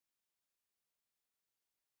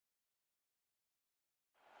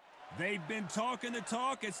They've been talking the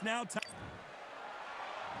talk. It's now time.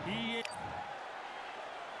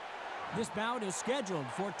 This bout is scheduled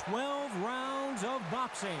for 12 rounds of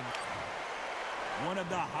boxing. One of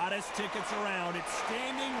the hottest tickets around. It's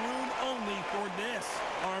standing room only for this,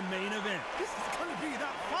 our main event. This is going to be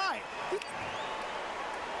that fight.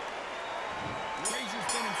 Frazier's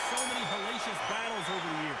been in so many hellacious battles over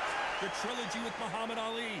the years. The trilogy with Muhammad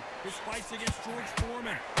Ali, his fights against George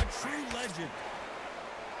Foreman, a true legend.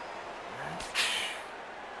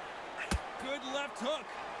 Good left hook.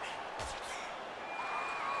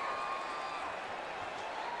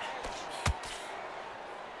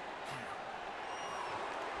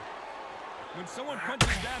 When someone punches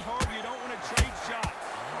that hard, you don't want to trade shots.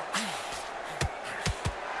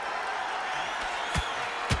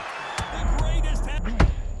 The greatest.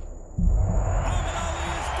 Muhammad Ali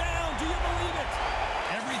is down. Do you believe it?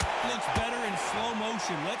 Everything looks better in slow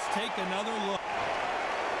motion. Let's take another look.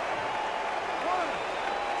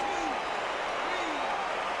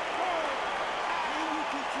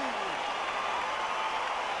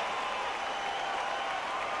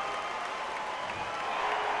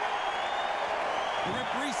 The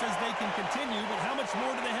referee says they can continue, but how much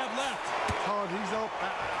more do they have left? Hard, he's up.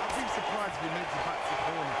 I'd be surprised if he makes it back to the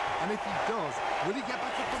corner. And if he does, will he get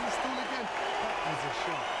back up on the stool again? That was a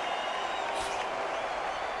shot.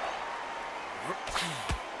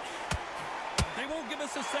 They won't give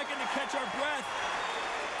us a second to catch our breath.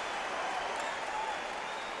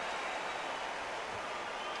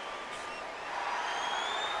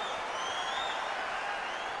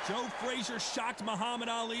 Joe Frazier shocked Muhammad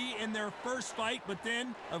Ali in their first fight, but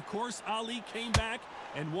then, of course, Ali came back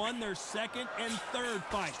and won their second and third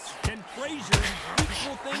fights. Can Frazier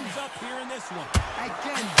equal things up here in this one?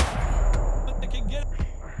 Again. But they can get... Ali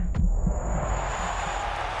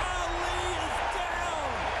is down!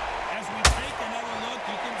 As we take another look,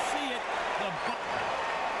 you can see it. The...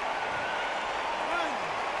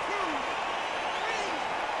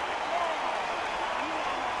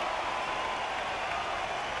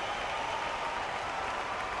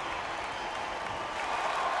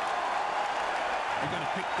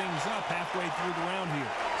 pick things up halfway through the round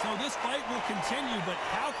here. So this fight will continue, but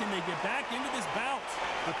how can they get back into this bout?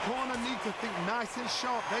 The corner needs to think nice and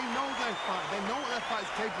sharp. They know their fight. They know what their fight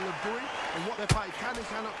is capable of doing and what their fight can and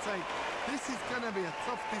cannot take. This is going to be a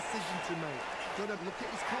tough decision to make. Got to look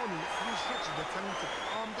at his corner, look for instructions. They're telling him to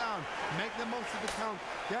calm down, make the most of the count,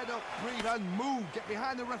 get up, breathe, and move. Get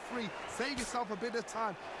behind the referee, save yourself a bit of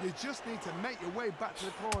time. You just need to make your way back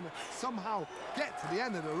to the corner. Somehow get to the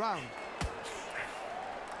end of the round.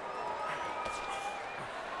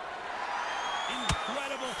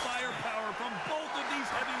 Incredible firepower from both of these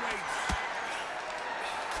heavyweights.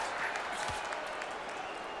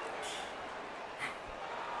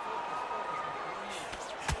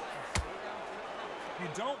 You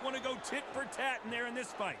don't want to go tit for tat in there in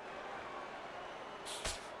this fight.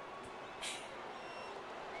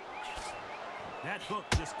 That hook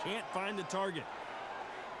just can't find the target.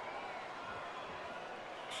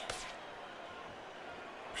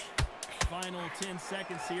 Final 10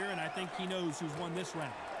 seconds here, and I think he knows who's won this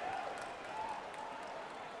round.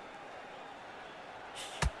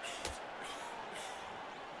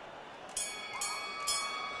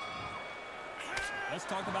 Let's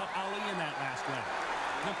talk about Ali in that last round.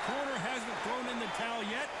 The corner hasn't thrown in the towel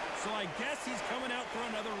yet, so I guess he's coming out for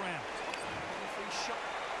another round.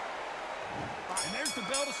 And there's the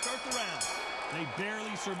bell to start the round. They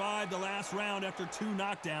barely survived the last round after 2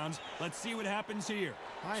 knockdowns. Let's see what happens here.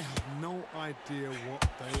 I have no idea what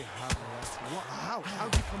they have left. How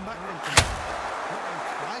do you come back from that?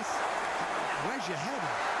 Twice? Where's your head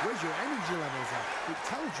at? Where's your energy levels at? It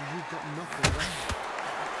tells you you've got nothing left.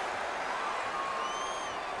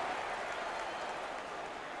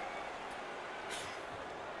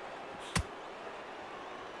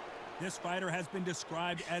 This fighter has been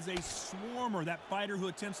described as a swarmer, that fighter who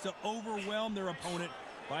attempts to overwhelm their opponent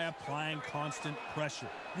by applying constant pressure.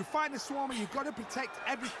 You find a swarmer, you've got to protect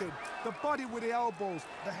everything. The body with the elbows,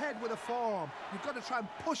 the head with the forearm. You've got to try and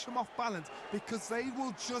push them off balance because they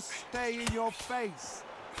will just stay in your face.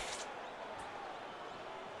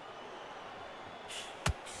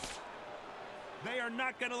 They are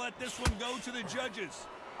not going to let this one go to the judges.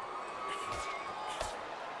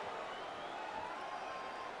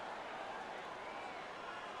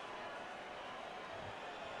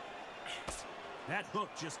 That hook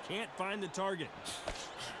just can't find the target.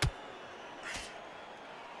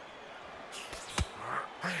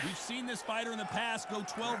 We've seen this fighter in the past go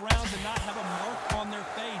 12 rounds and not have a mark on their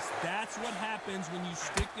face. That's what happens when you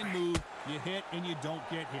stick and move You hit and you don't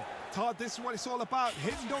get hit. Todd, this is what it's all about.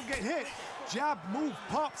 Hit and don't get hit. Jab, move,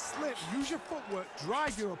 pop, slip. Use your footwork.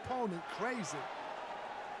 Drive your opponent crazy.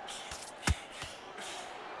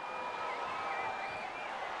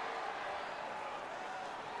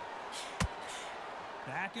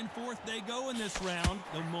 Back and forth they go in this round.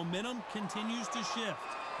 The momentum continues to shift.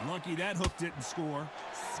 Lucky that hook didn't score.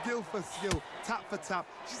 Skill for skill, tap for tap.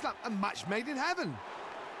 She's like a match made in heaven.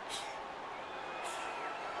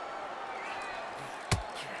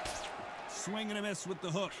 Swing and a miss with the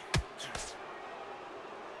hook.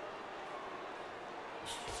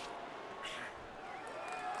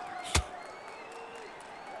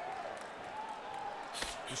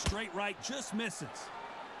 The straight right just misses.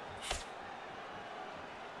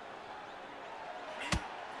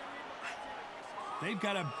 They've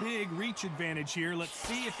got a big reach advantage here. Let's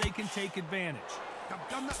see if they can take advantage. I've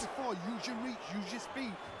done that before. Use your reach, use your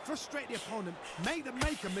speed. Frustrate the opponent. Make them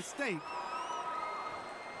make a mistake.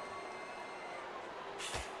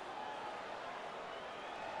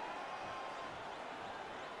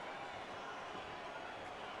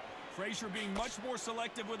 Frazier being much more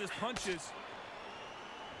selective with his punches.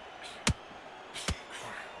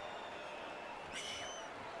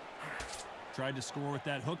 Tried to score with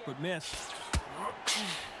that hook, but missed.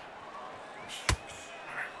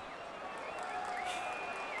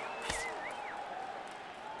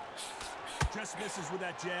 Just misses with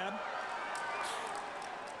that jab.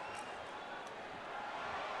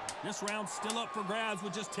 This round's still up for grabs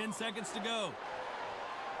with just 10 seconds to go.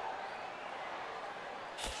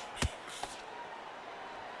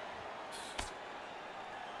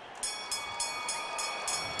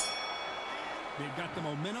 They've got the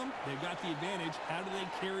momentum, they've got the advantage. How do they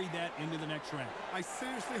carry that into the next round? I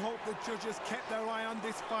seriously hope the judges kept their eye on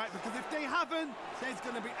this fight, because if they haven't, there's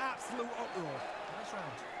going to be absolute uproar. Nice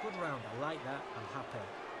round. Good round. I like that. I'm happy.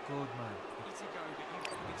 Good man. It's a go, but you've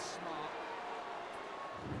got to be smart.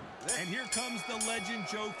 And here comes the legend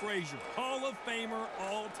Joe Frazier, Hall of Famer,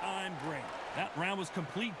 all-time great. That round was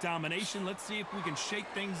complete domination. Let's see if we can shake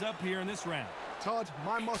things up here in this round. Todd,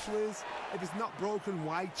 my motto is, if it's not broken,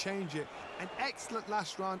 why change it? An excellent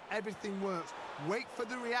last round, everything works. Wait for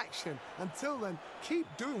the reaction. Until then, keep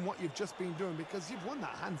doing what you've just been doing, because you've won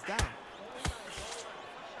that hands down.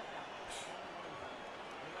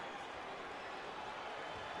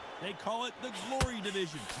 They call it the Glory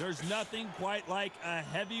Division. There's nothing quite like a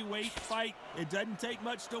heavyweight fight. It doesn't take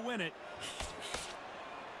much to win it.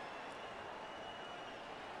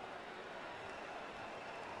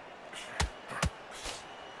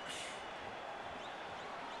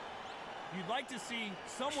 You'd like to see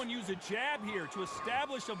someone use a jab here to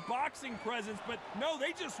establish a boxing presence, but no,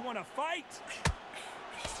 they just want to fight.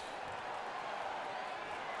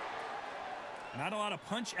 Not a lot of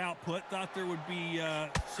punch output. Thought there would be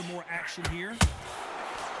some more action here.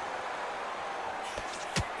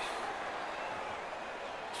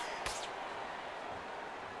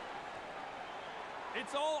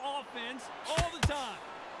 It's all offense all the time.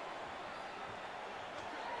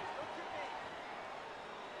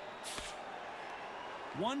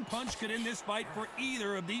 One punch could end this fight for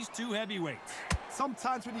either of these two heavyweights.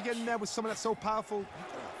 Sometimes when you get in there with someone that's so powerful, you've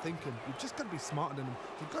got to think him. You've just got to be smarter than him.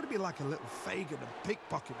 You've got to be like a little Fagin and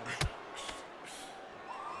pickpocket him.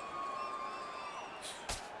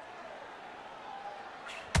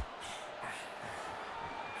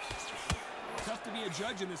 Tough to be a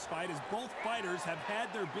judge in this fight, as both fighters have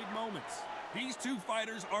had their big moments. These two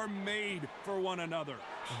fighters are made for one another.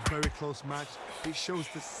 A very close match. It shows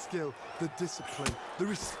the skill, the discipline, the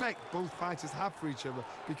respect both fighters have for each other,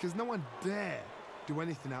 because no one dare do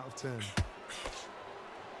anything out of turn.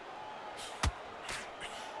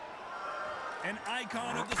 An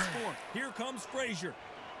icon of the sport. Here comes Frazier.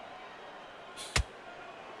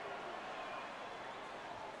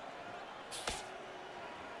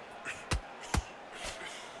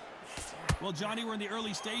 Well, Johnny, we're in the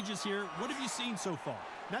early stages here. What have you seen so far?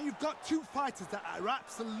 Now you've got two fighters that are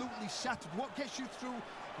absolutely shattered. What gets you through?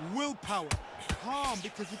 Willpower. Calm,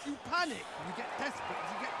 because if you panic, you get desperate.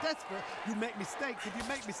 If you get desperate, you make mistakes. If you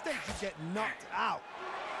make mistakes, you get knocked out.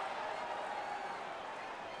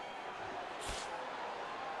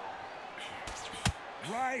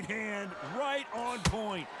 Right hand, right on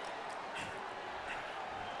point.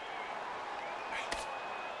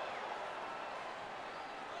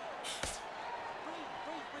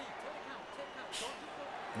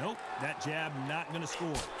 Nope, that jab not going to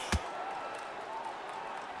score.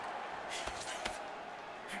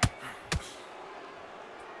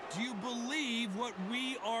 Do you believe what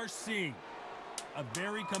we are seeing? A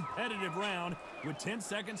very competitive round with 10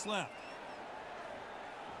 seconds left.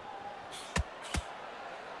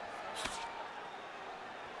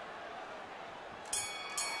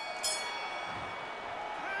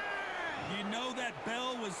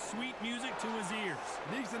 was sweet music to his ears.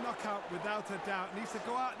 Needs a knockout without a doubt. Needs to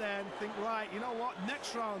go out there and think, right, you know what,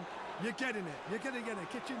 next round, you're getting it. You're going to get a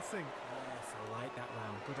kitchen sink. Yes, I like that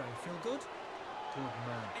round. Good round. Feel good? Good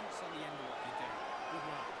man. Hence on the end of what you do. Good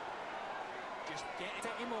work. Just get it.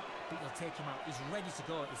 Set him up, but you'll take him out. He's ready to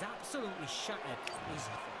go. He's absolutely shattered. He's...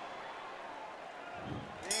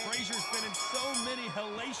 Frazier's been in so many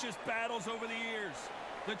hellacious battles over the years.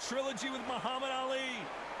 The trilogy with Muhammad Ali,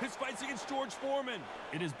 his fights against George Foreman.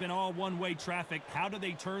 It has been all one-way traffic. How do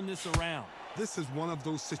they turn this around? This is one of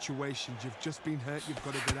those situations. You've just been hurt. You've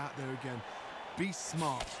got to get out there again. Be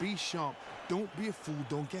smart. Be sharp. Don't be a fool.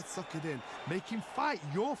 Don't get suckered in. Make him fight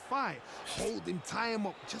your fight. Hold him. Tie him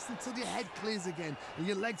up just until your head clears again and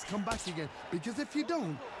your legs come back again. Because if you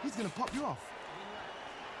don't, he's going to pop you off.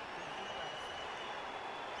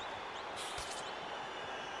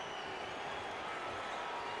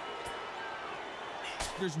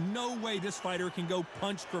 There's no way this fighter can go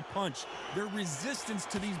punch for punch. Their resistance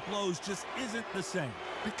to these blows just isn't the same.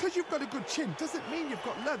 Because you've got a good chin doesn't mean you've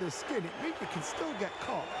got leather skin. It means you can still get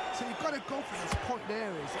caught. So you've got to go for those pointed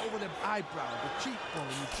areas, over the eyebrow, the cheekbone.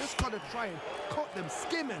 You've just got to try and cut them,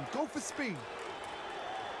 skim and go for speed.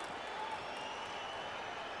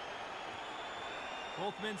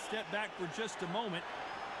 Both men step back for just a moment.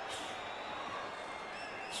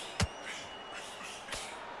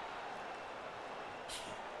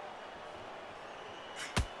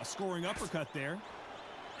 A scoring uppercut there.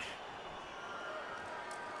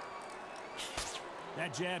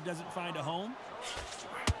 That jab doesn't find a home.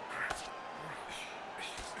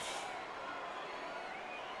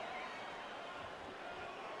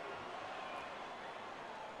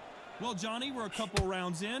 Well, Johnny, we're a couple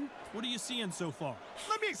rounds in. What are you seeing so far?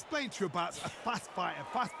 Let me explain to you about a fast fighter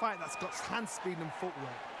that's got hand speed and footwork.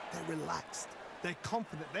 They're relaxed. They're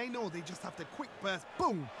confident. They know they just have to quick burst,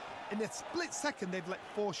 boom. In a split second, they've let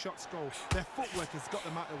 4 shots go. Their footwork has got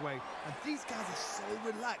them out of the way. And these guys are so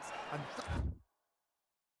relaxed. And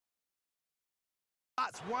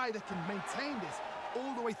that's why they can maintain this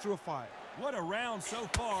all the way through a fight. What a round so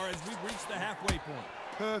far as we've reached the halfway point.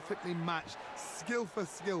 Perfectly matched, skill for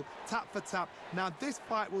skill, tap for tap. Now this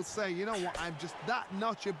fight will say, you know what, I'm just that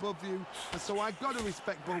notch above you, and so I've got to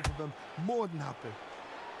respect both of them. More than happy.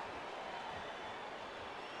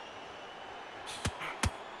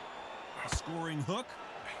 A scoring hook.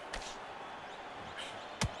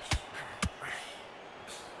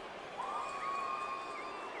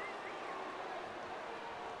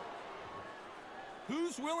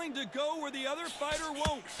 Who's willing to go where the other fighter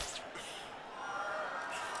won't?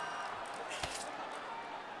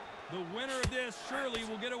 The winner of this surely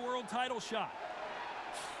will get a world title shot.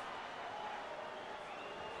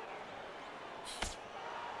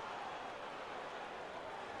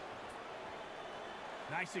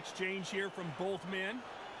 Nice exchange here from both men.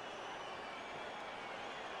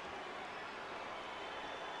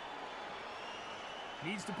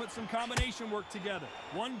 Needs to put some combination work together.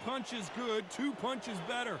 1 punch is good, 2 punches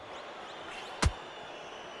better.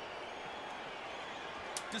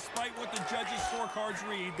 Despite what the judges' scorecards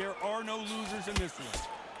read, there are no losers in this one.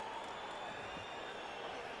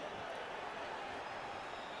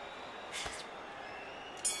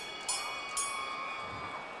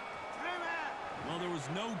 Well, there was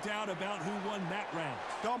no doubt about who won that round.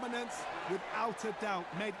 Dominance, without a doubt,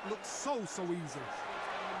 made it look so easy. In the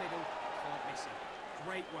middle, can't miss it.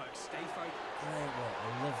 Great work. Stay focused. Great work.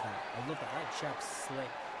 I love that. I love that. That jab's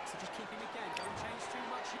slick. So just keep him again. Don't change too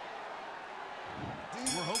much.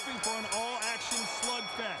 We're hoping for an all-action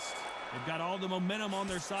slugfest. They've got all the momentum on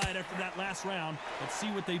their side after that last round. Let's see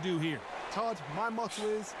what they do here. Todd, my motto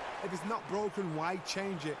is, if it's not broken, why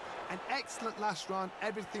change it? An excellent last round,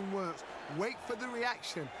 everything works. Wait for the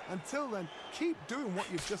reaction. Until then, keep doing what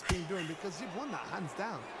you've just been doing because you've won that hands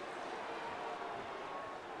down.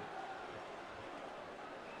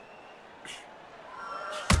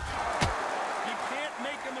 You can't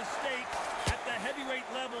make a mistake at the heavyweight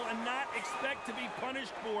level and not expect to be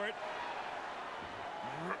punished for it.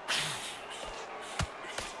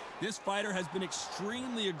 This fighter has been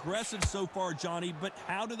extremely aggressive so far, Johnny, but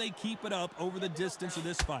how do they keep it up over the distance of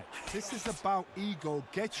this fight? This is about ego.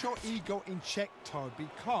 Get your ego in check, Todd,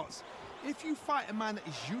 because if you fight a man that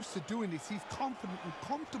is used to doing this, he's confident and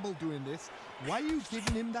comfortable doing this, why are you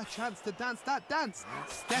giving him that chance to dance that dance?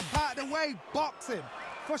 Step out of the way, box him,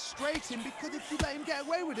 frustrate him, because if you let him get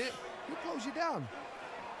away with it, he'll close you down.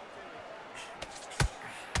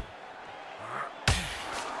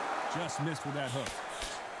 Just missed with that hook.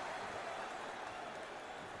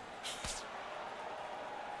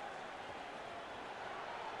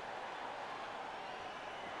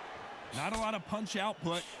 Not a lot of punch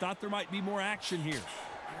output. Thought there might be more action here.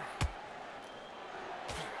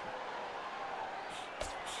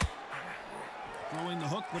 Throwing the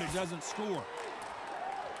hook, but it doesn't score.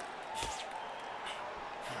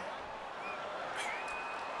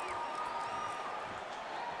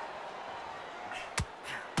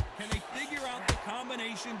 Can they figure out the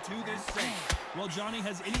combination to this thing? Well, Johnny,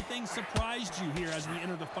 has anything surprised you here as we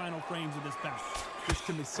enter the final frames of this bout? This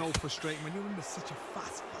can be so frustrating when you're under such a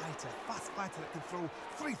fast fighter that can throw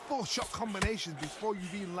 3-4 shot combinations before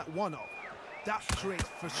you've even let one off. That creates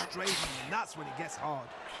frustration, and that's when it gets hard.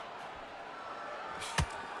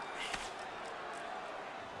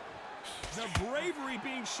 The bravery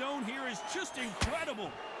being shown here is just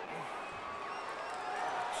incredible.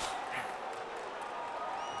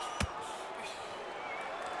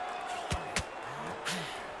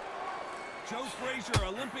 Joe Frazier,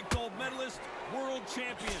 Olympic gold medalist, world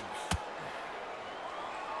champion.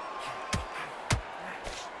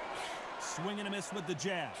 Swing and a miss with the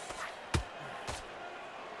jab.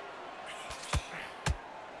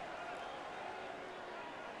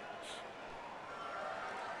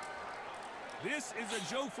 This is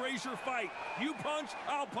a Joe Frazier fight. You punch,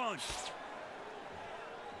 I'll punch.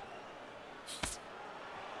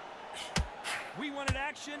 We wanted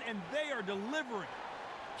action, and they are delivering.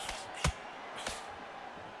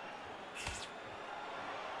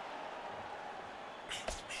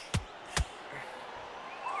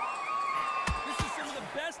 This is some of the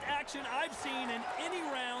best action I've seen in any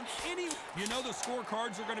round, You know the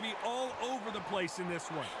scorecards are going to be all over the place in this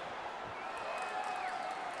one.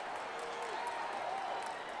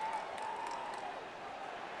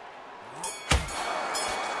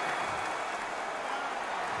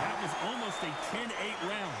 Almost a 10-8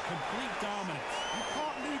 round, complete dominance. You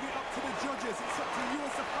can't leave it up to the judges. It's up to you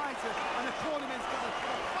as a fighter, and the tournament's got a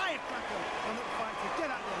firecracker on that fighter. Get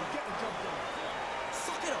out there and get the job done.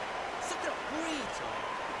 Suck it up. Suck it up. Breathe, Tom.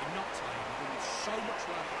 You're not tired. You're doing so much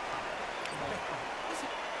work.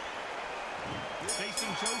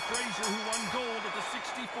 Facing Joe Frazier, who won gold at the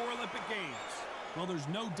 '64 Olympic Games. Well, there's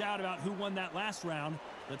no doubt about who won that last round.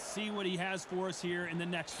 Let's see what he has for us here in the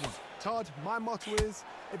next one. Todd, my motto is,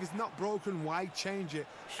 if it's not broken, why change it?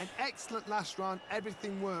 An excellent last round,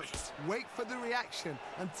 everything works. Wait for the reaction.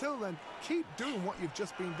 Until then, keep doing what you've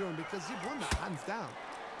just been doing because you've won that hands down.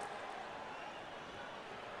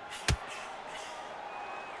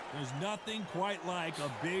 There's nothing quite like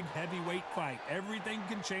a big heavyweight fight. Everything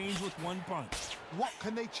can change with one punch. What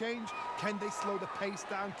can they change? Can they slow the pace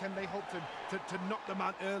down? Can they hope to knock them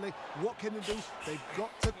out early? What can they do? They've got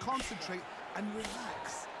to concentrate and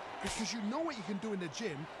relax. Because you know what you can do in the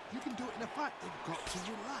gym, you can do it in a fight. They've got to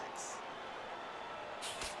relax.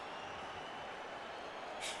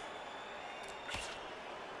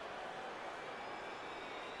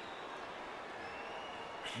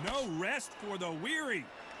 No rest for the weary.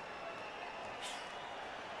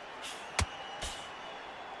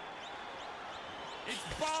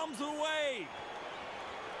 It's bombs away.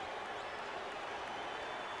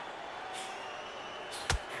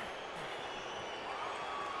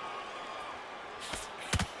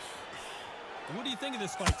 What do you think of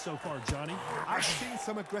this fight so far, Johnny? I've seen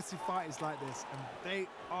some aggressive fighters like this, and they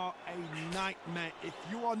are a nightmare. If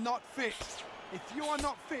you are not fit,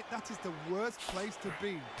 that is the worst place to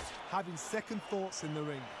be, having second thoughts in the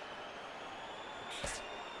ring.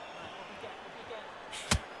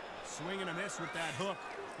 Swing and a miss with that hook.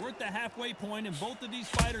 We're at the halfway point, and both of these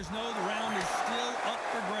fighters know the round is still up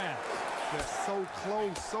for grabs. They're so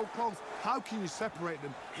close, so close. How can you separate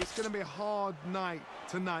them? It's going to be a hard night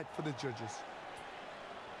tonight for the judges.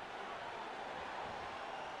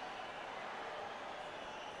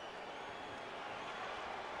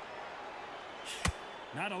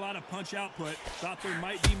 Not a lot of punch output. Thought there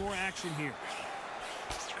might be more action here.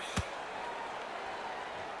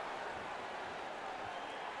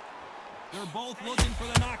 They're both looking for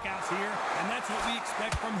the knockouts here, and that's what we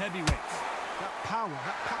expect from heavyweights. That power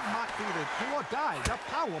might be the do or die. That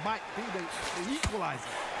power might be the equalizer.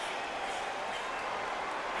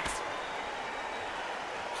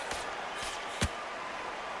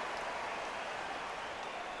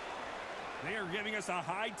 They are giving us a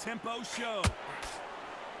high-tempo show.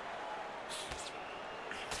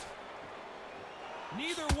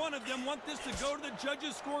 Neither one of them want this to go to the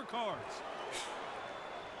judges' scorecards.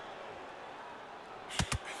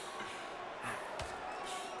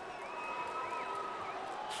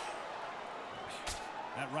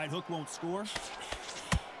 That right hook won't score.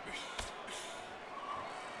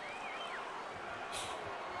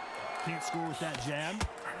 Can't score with that jab.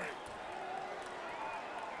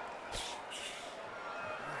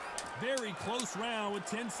 Very close round with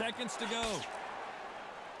 10 seconds to go.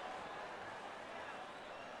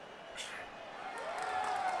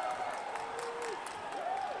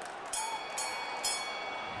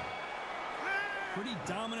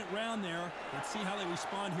 round there. Let's see how they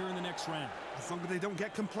respond here in the next round. As long as they don't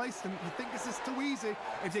get complacent, you think this is too easy.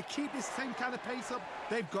 If they keep this same kind of pace up,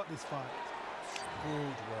 they've got this fight.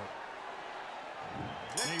 Good work.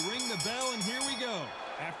 They ring the bell, and here we go.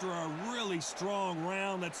 After a really strong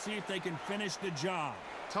round, let's see if they can finish the job.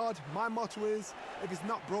 Todd, my motto is, if it's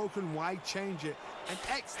not broken, why change it? An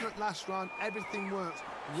excellent last round, everything works.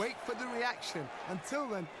 Wait for the reaction. Until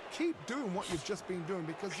then, keep doing what you've just been doing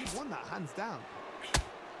because you've won that hands down.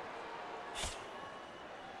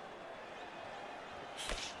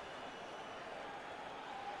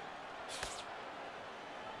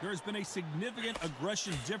 There's been a significant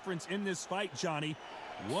aggression difference in this fight, Johnny.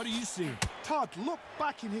 What do you see? Todd, look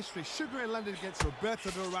back in history. Sugar Ray Leonard against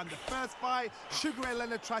Roberto Duran. The first fight, Sugar Ray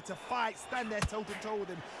Leonard tried to fight, stand there toe-to-toe with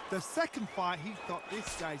him. The second fight, he thought,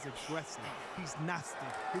 this guy's aggressive. He's nasty.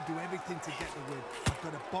 He'll do everything to get the win. I've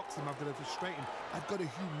got to box him. I've got to frustrate him. I've got to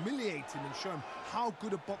humiliate him and show him how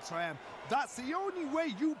good a boxer I am. That's the only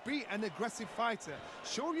way you beat an aggressive fighter.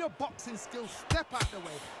 Show your boxing skills. Step out the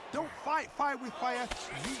way. Don't fight fire with fire.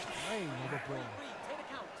 Reclaim the ball. Take the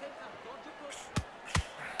count, take the count. Don't jump up.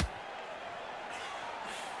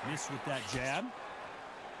 Miss with that jab.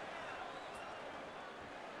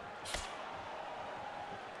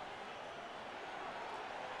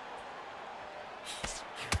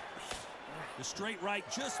 The straight right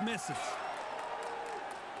just misses.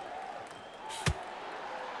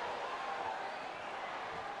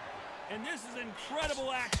 And this is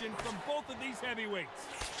incredible action from both of these heavyweights.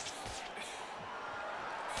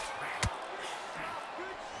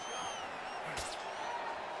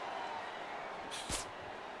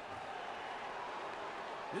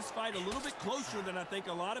 This fight a little bit closer than I think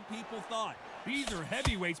a lot of people thought. These are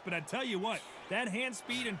heavyweights, but I tell you what, that hand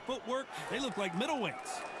speed and footwork, they look like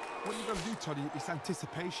middleweights. What you've got to do, Toddy, is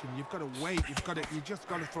anticipation. You've got to wait. You just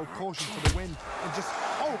got to throw caution to the wind and just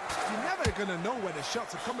hope. You're never going to know where the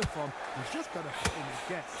shots are coming from. You've just got to put in a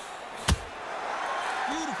guess.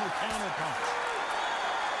 Beautiful counter punch.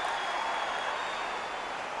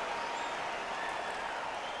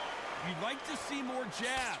 You'd like to see more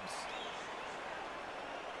jabs.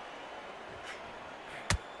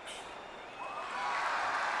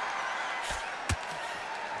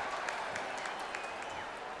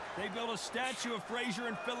 They built a statue of Frazier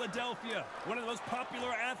in Philadelphia, one of the most popular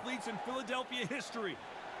athletes in Philadelphia history.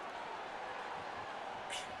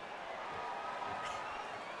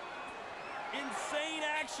 Insane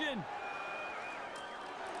action.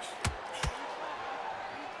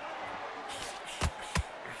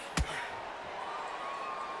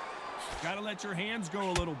 Gotta let your hands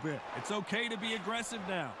go a little bit. It's okay to be aggressive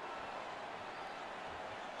now.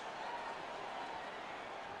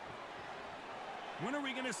 When are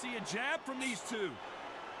we going to see a jab from these two?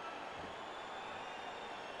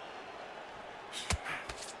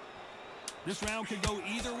 This round could go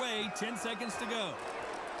either way. 10 seconds to go.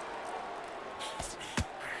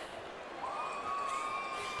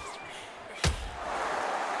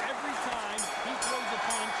 Every time he throws a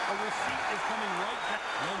punch, a receipt is coming right back.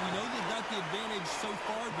 Well, we know they've got the advantage so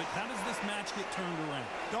far, but how does this match get turned around?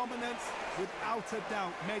 Dominance, without a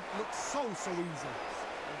doubt, made it look so easy.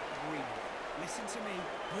 Breathe. Listen to me.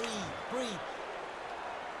 Breathe. Breathe.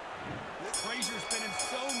 Frazier's been in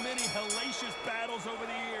so many hellacious battles over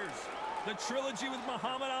the years. The trilogy with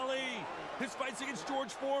Muhammad Ali. His fights against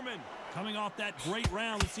George Foreman. Coming off that great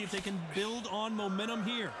round, let's see if they can build on momentum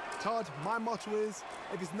here. Todd, my motto is,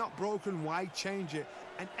 if it's not broken, why change it?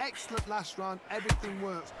 An excellent last round, everything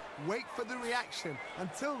works. Wait for the reaction.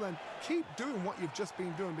 Until then, keep doing what you've just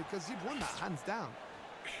been doing because you've won that hands down.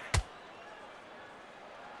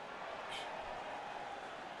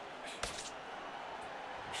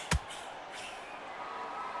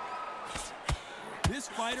 This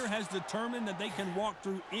fighter has determined that they can walk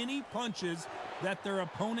through any punches that their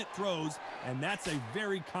opponent throws, and that's a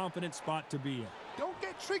very confident spot to be in. Don't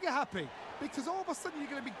get trigger happy, because all of a sudden you're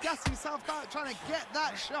going to be gassing yourself out trying to get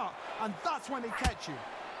that shot, and that's when they catch you.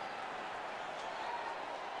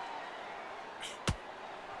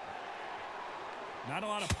 Not a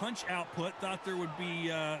lot of punch output. Thought there would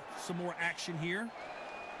be some more action here.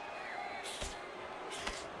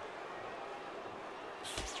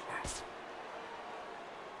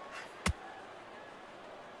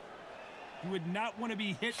 You would not want to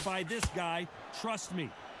be hit by this guy, trust me.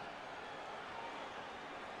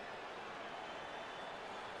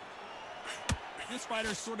 This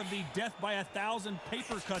fighter's sort of the death by 1,000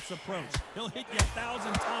 paper cuts approach. He'll hit you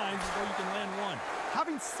 1,000 times before you can land one.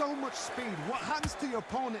 Having so much speed. What happens to your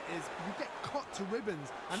opponent is you get cut to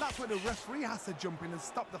ribbons, and that's where the referee has to jump in and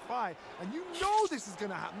stop the fight. And you know this is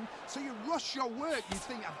going to happen, so you rush your work. You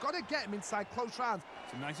think, I've got to get him inside close rounds.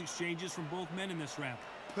 Some nice exchanges from both men in this round.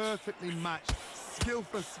 Perfectly matched, skill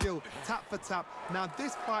for skill, tap for tap. Now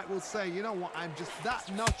this fight will say, you know what, I'm just that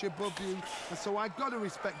notch above you, and so I got to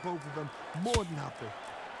respect both of them. More than happy.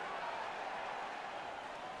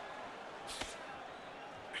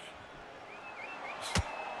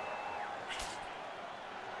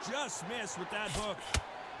 Just missed with that hook. Good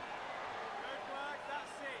work,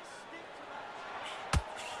 that's it. Stick to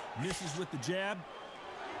that. Misses with the jab.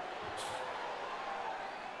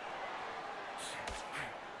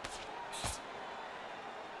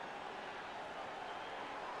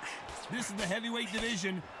 This is the heavyweight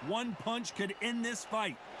division. One punch could end this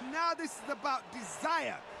fight. Now this is about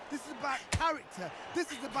desire. This is about character.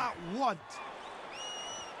 This is about want.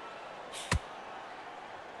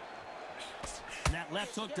 And that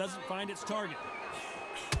left hook doesn't find its target.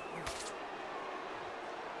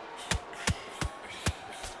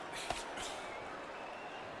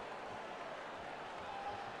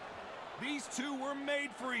 These two were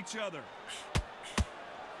made for each other.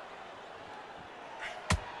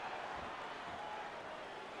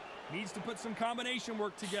 Needs to put some combination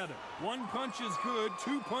work together. One punch is good,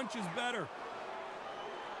 two punches better.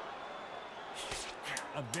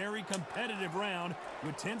 A very competitive round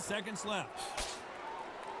with 10 seconds left.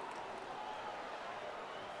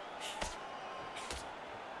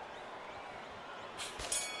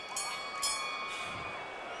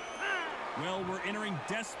 Well, we're entering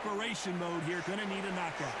desperation mode here. Gonna need a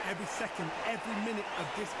knockout. Every second, every minute of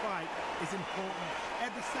this fight is important.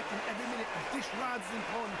 Every second, every minute of this round is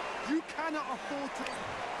important. You cannot afford to...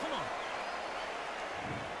 Come on.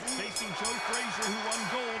 Facing Joe Frazier, who won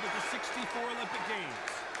gold at the '64 Olympic Games.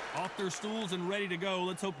 Off their stools and ready to go.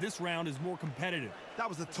 Let's hope this round is more competitive. That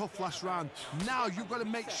was a tough last round. Now you've got to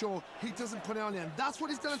make sure he doesn't put it on him. That's what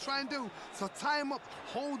he's going to try and do. So tie him up,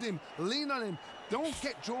 hold him, lean on him. Don't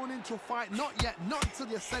get drawn into a fight. Not yet. Not until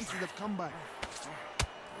your senses have come back.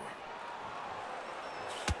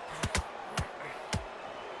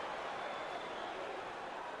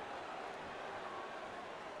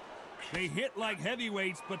 They hit like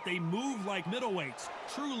heavyweights, but they move like middleweights.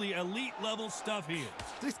 Truly elite level stuff here.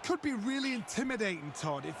 This could be really intimidating,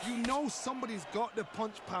 Todd. If you know somebody's got the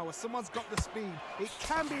punch power, someone's got the speed, it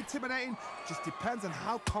can be intimidating. Just depends on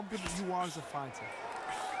how confident you are as a fighter.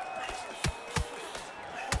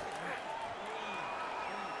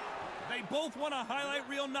 They both want a highlight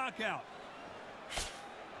reel knockout.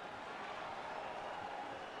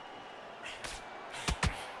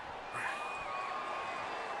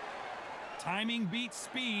 Timing beats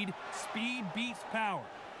speed, speed beats power.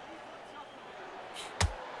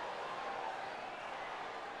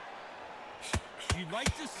 You'd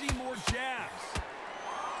like to see more jabs.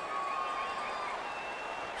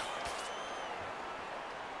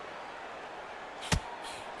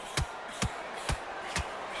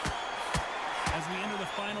 As we enter the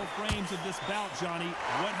final frames of this bout, Johnny,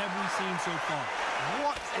 what have we seen so far?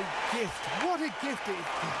 What a gift. What a gift it is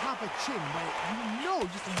to have a chin where you know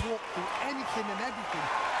you can walk through anything and everything.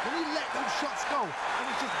 When you let those shots go and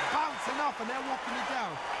it's just bouncing off and they're walking you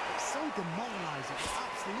down, it's so demoralizing. It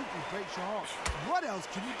absolutely breaks your heart. What else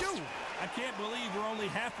can you do? I can't believe we're only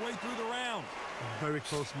halfway through the round. A very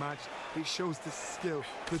close match. It shows the skill,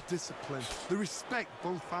 the discipline, the respect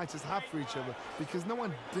both fighters have for each other because no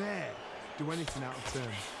one dare do anything out of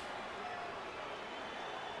turn.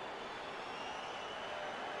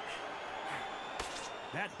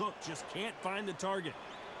 That hook just can't find the target.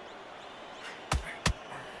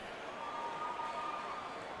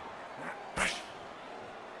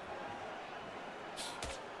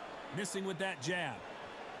 Missing with that jab.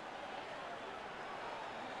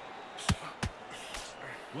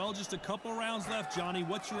 Well, just a couple rounds left, Johnny.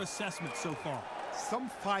 What's your assessment so far? Some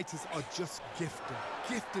fighters are just gifted.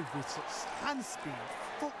 Gifted with such hand speed,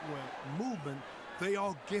 footwork, movement. They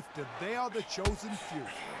are gifted. They are the chosen few.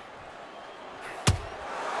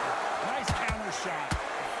 Nice counter shot.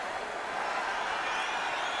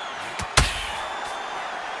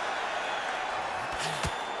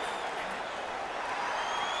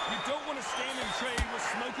 You don't want to stand and trade with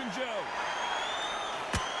Smokin' Joe.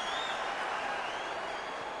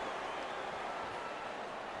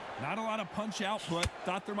 Not a lot of punch output.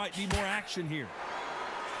 Thought there might be more action here.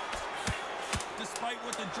 Despite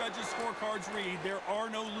what the judges' scorecards read, there are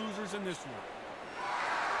no losers in this one.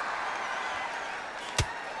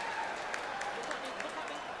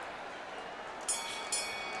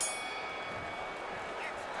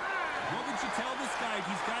 What would you tell this guy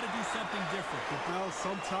he's got to do something different. The bell,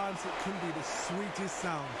 sometimes it can be the sweetest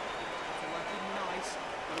sound. Working nice.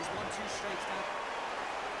 Those 1-2 straights now.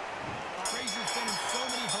 Frazier's been in so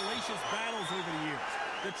many hellacious battles over the years.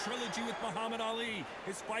 The trilogy with Muhammad Ali,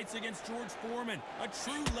 his fights against George Foreman, a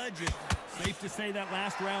true legend. Safe to say that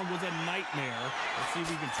last round was a nightmare. Let's see if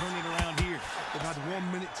we can turn it around here. They've had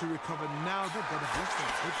 1 minute to recover. Now they've got to bluff it.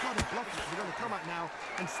 They've got to bluff it. They've got to come out now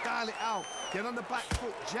and style it out. Get on the back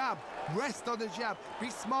foot, jab, rest on the jab.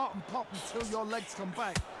 Be smart and pop until your legs come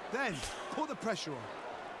back. Then put the pressure on.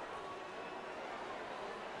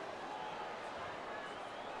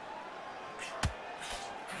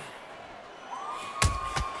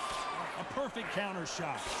 Perfect counter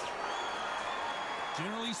shot.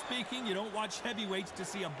 Generally speaking, you don't watch heavyweights to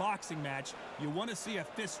see a boxing match. You want to see a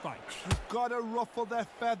fist fight. You've got to ruffle their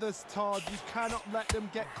feathers, Todd. You cannot let them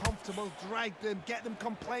get comfortable, drag them, get them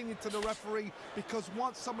complaining to the referee, because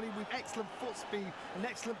once somebody with excellent foot speed and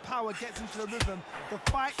excellent power gets into the rhythm, the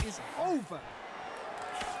fight is over.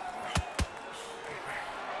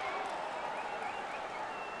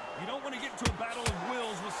 You don't want to get into a battle of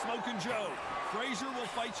wills with Smokin' Joe. Frazier will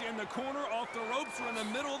fight you in the corner, off the ropes, or in the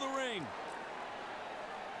middle of the ring.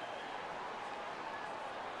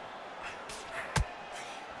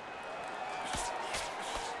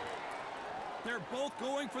 They're both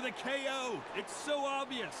going for the KO. It's so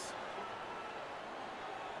obvious.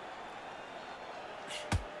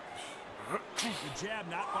 The jab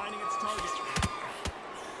not finding its target.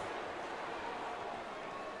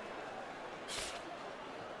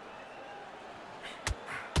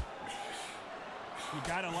 You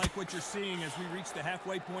gotta like what you're seeing as we reach the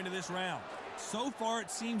halfway point of this round. So far, it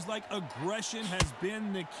seems like aggression has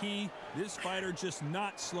been the key. This fighter just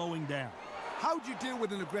not slowing down. How do you deal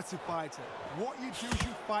with an aggressive fighter? What you do is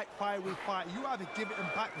you fight fire with fire. You either give it them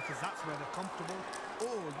back because that's where they're comfortable,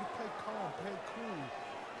 or you play calm, play cool.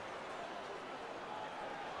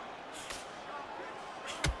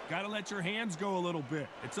 Gotta let your hands go a little bit.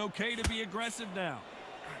 It's okay to be aggressive now.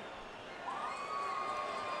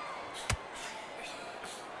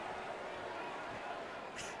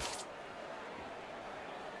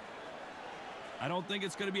 I don't think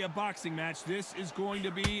it's going to be a boxing match. This is going to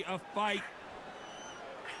be a fight.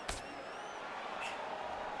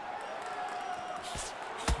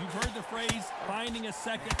 You've heard the phrase, finding a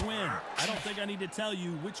second win. I don't think I need to tell you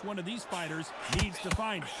which one of these fighters needs to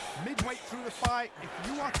find it. Midway through the fight,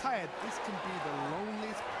 if you are tired, this can be the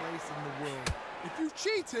loneliest place in the world. If you've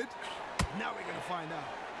cheated, now we're going to find out.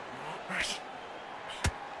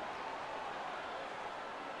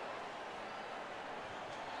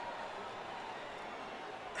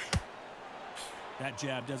 That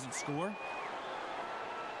jab doesn't score.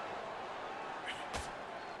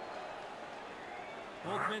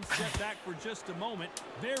 Both men step back for just a moment.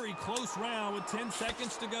 Very close round with 10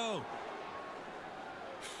 seconds to go.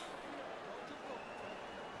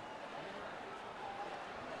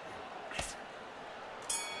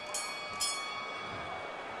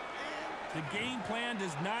 The game plan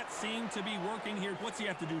does not seem to be working here. What's he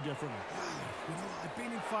have to do differently? You know, I've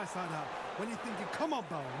been in fights like that. When you're thinking, come on,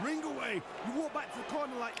 Bell, ring away. You walk back to the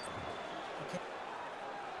corner like... Okay.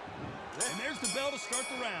 And there's the bell to start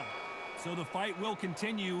the round. So the fight will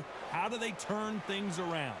continue. How do they turn things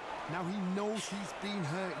around? Now he knows he's been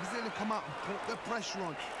hurt. He's going to come out and put the pressure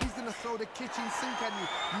on. He's going to throw the kitchen sink at you.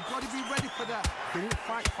 You've got to be ready for that. Don't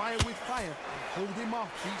fight fire with fire. Hold him off.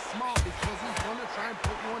 Be smart because he's going to try and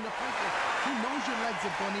put you under pressure. He knows your legs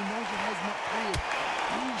are done. He knows your head's not cleared.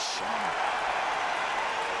 Be sharp.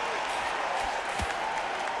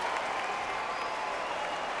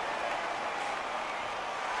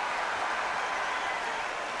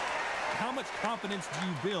 How much confidence do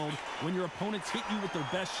you build when your opponents hit you with their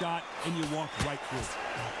best shot and you walk right through?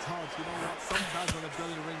 Todd, you know what? Sometimes when I've done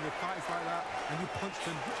in the ring with fights like that and you punch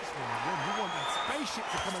them, you just want to run. You want that spaceship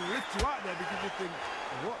to come and lift you out there because you think,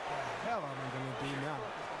 what the hell am I going to do now?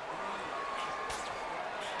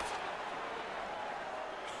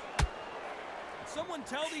 Someone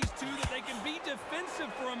tell these two that they can be defensive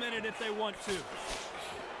for a minute if they want to.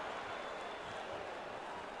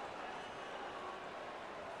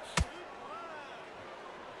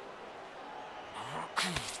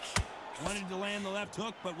 Wanted to land the left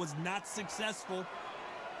hook, but was not successful.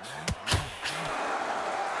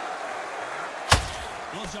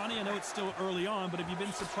 Well, Johnny, I know it's still early on, but have you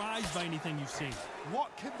been surprised by anything you've seen?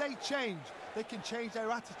 What can they change? They can change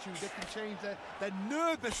their attitude. They can change their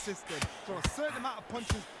nervous system. So a certain amount of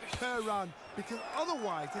punches per round. Because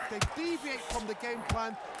otherwise, if they deviate from the game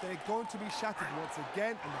plan, they're going to be shattered once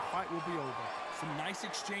again, and the fight will be over. Some nice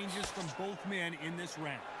exchanges from both men in this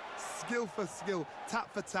round. Skill for skill,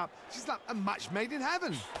 tap for tap. She's like a match made in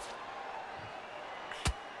heaven.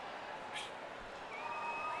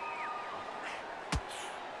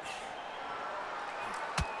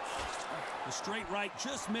 The straight right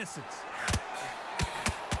just misses.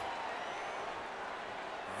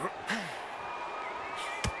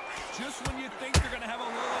 Just when you think they're going to have a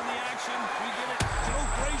lull in the action, we get it. Joe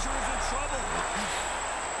Frazier is in trouble.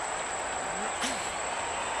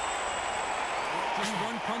 Just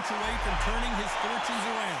one punch away from turning his fortunes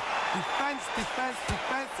around. Defense, defense,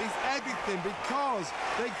 defense is everything because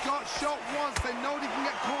they got shot once. They know they can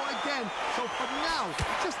get caught again. So for now,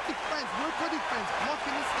 just defense, work on defense,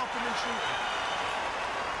 blocking and stopping and shooting.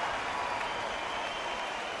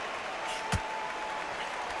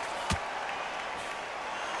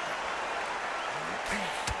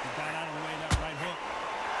 He got out of the way of that right hook.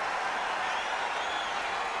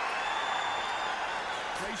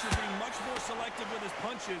 Frazier being much more selective with his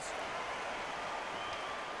punches.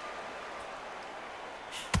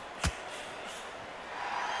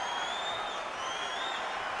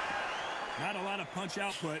 Not a lot of punch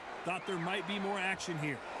output. Thought there might be more action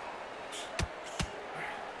here.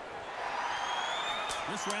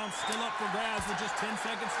 This round's still up for grabs with just 10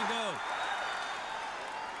 seconds to go.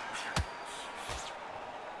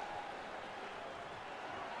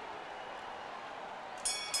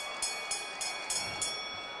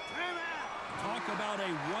 Talk about a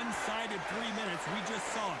one-sided 3 minutes. We just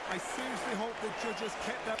saw it. I seriously hope the judges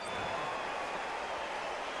kept that.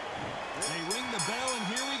 They ring the bell, and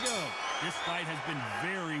here we go. This fight has been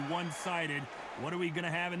very one-sided. What are we going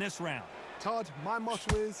to have in this round? Todd, my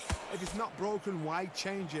motto is, if it's not broken, why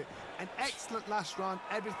change it? An excellent last round,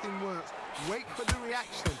 everything works. Wait for the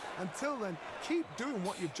reaction. Until then, keep doing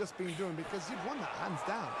what you've just been doing because you've won that hands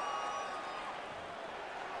down.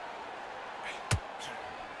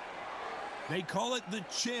 They call it the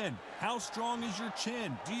chin. How strong is your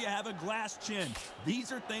chin? Do you have a glass chin?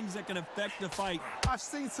 These are things that can affect the fight. I've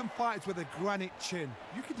seen some fighters with a granite chin.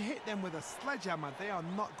 You can hit them with a sledgehammer, they are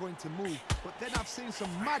not going to move. But then I've seen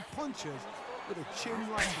some mad punchers with a chin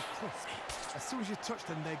like a crisp. As soon as you touch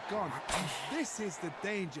them, they're gone. And this is the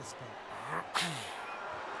danger spot.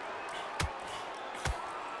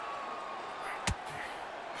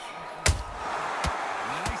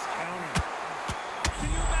 Nice counter. Can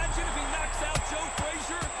you imagine if he knocks out Joe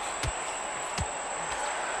Frazier?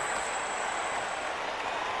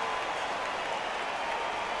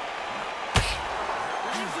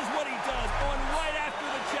 This is what he does, going right after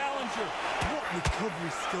the challenger. What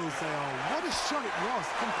recovery skills they are. What a shot it was.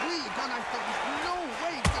 Completely gone. I thought there's no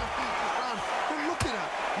way he's going to finish this round. But look at that.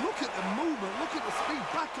 Look at the movement. Look at the speed.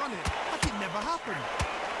 Back on it. Like it never happened.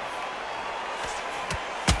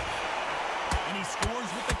 And he scores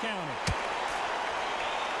with the counter.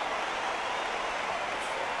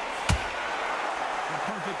 The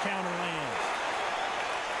perfect counter lands.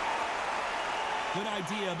 Good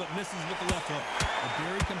idea, but misses with the left hook. A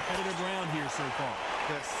very competitive round here so far.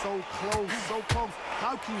 They're so close, so close.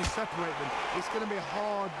 How can you separate them? It's going to be a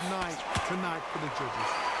hard night tonight for the judges.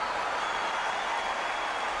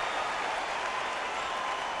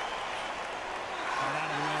 Got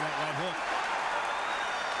out of the way of that right hook.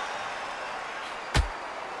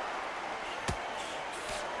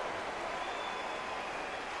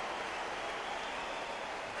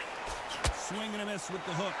 Swing and a miss with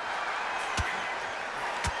the hook.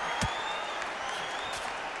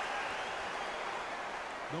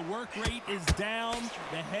 The work rate is down.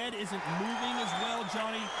 The head isn't moving as well,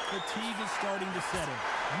 Johnny. Fatigue is starting to set in.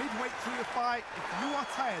 Midway through the fight, if you are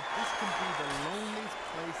tired, this can be the loneliest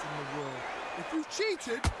place in the world. If you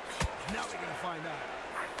cheated, now we're going to find out.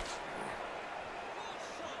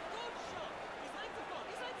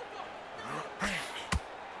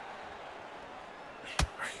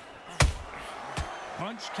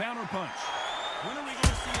 Punch, counter punch. When are we going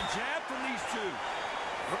to see a jab from these two?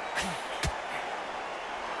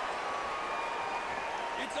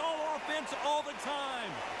 It's all offense all the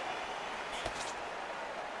time.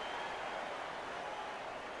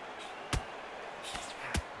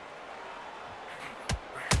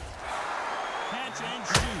 Catch and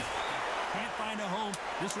shoot. Can't find a home.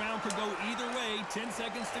 This round could go either way. 10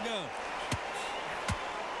 seconds to go.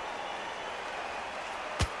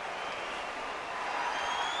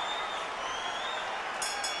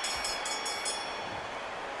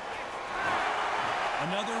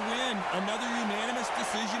 Another win, another unanimous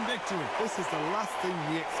decision victory. This is the last thing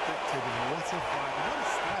we expected. What a fight, what a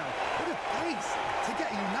style, what a pace to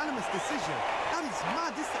get a unanimous decision. That is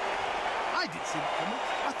mad. I didn't see it coming.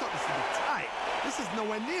 I thought this would be tight. This is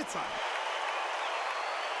nowhere near tight.